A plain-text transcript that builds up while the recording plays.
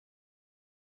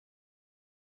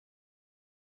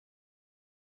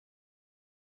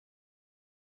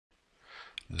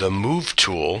The Move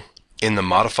tool in the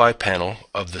Modify panel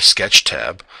of the Sketch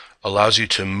tab allows you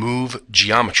to move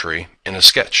geometry in a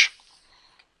sketch.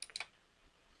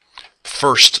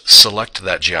 First, select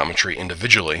that geometry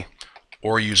individually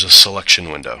or use a selection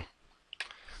window.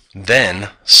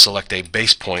 Then, select a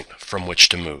base point from which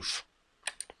to move.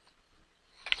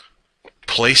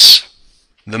 Place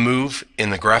the move in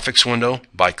the graphics window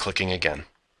by clicking again.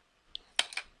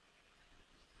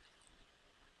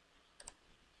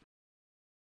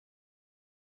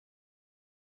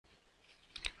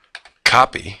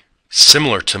 Copy,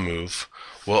 similar to Move,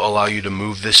 will allow you to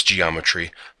move this geometry,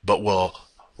 but will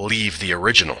leave the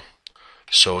original.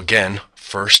 So again,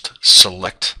 first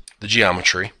select the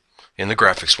geometry in the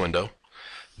graphics window,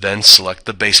 then select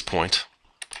the base point,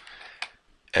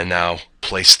 and now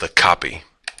place the copy.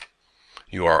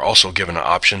 You are also given an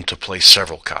option to place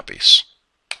several copies.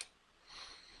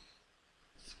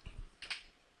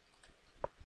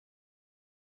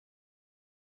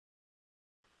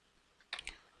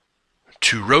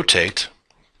 To rotate,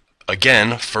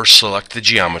 again, first select the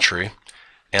geometry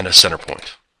and a center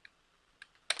point.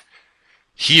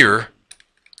 Here,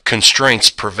 constraints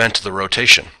prevent the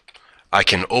rotation. I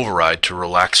can override to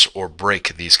relax or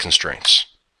break these constraints.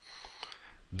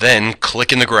 Then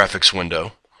click in the graphics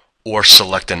window or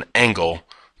select an angle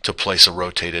to place a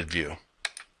rotated view.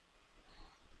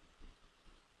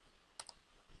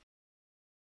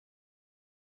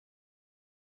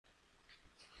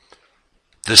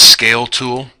 The Scale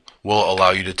tool will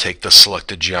allow you to take the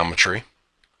selected geometry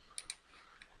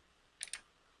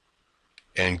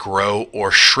and grow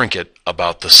or shrink it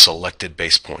about the selected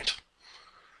base point.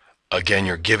 Again,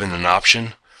 you're given an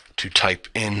option to type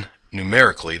in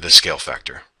numerically the scale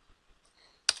factor.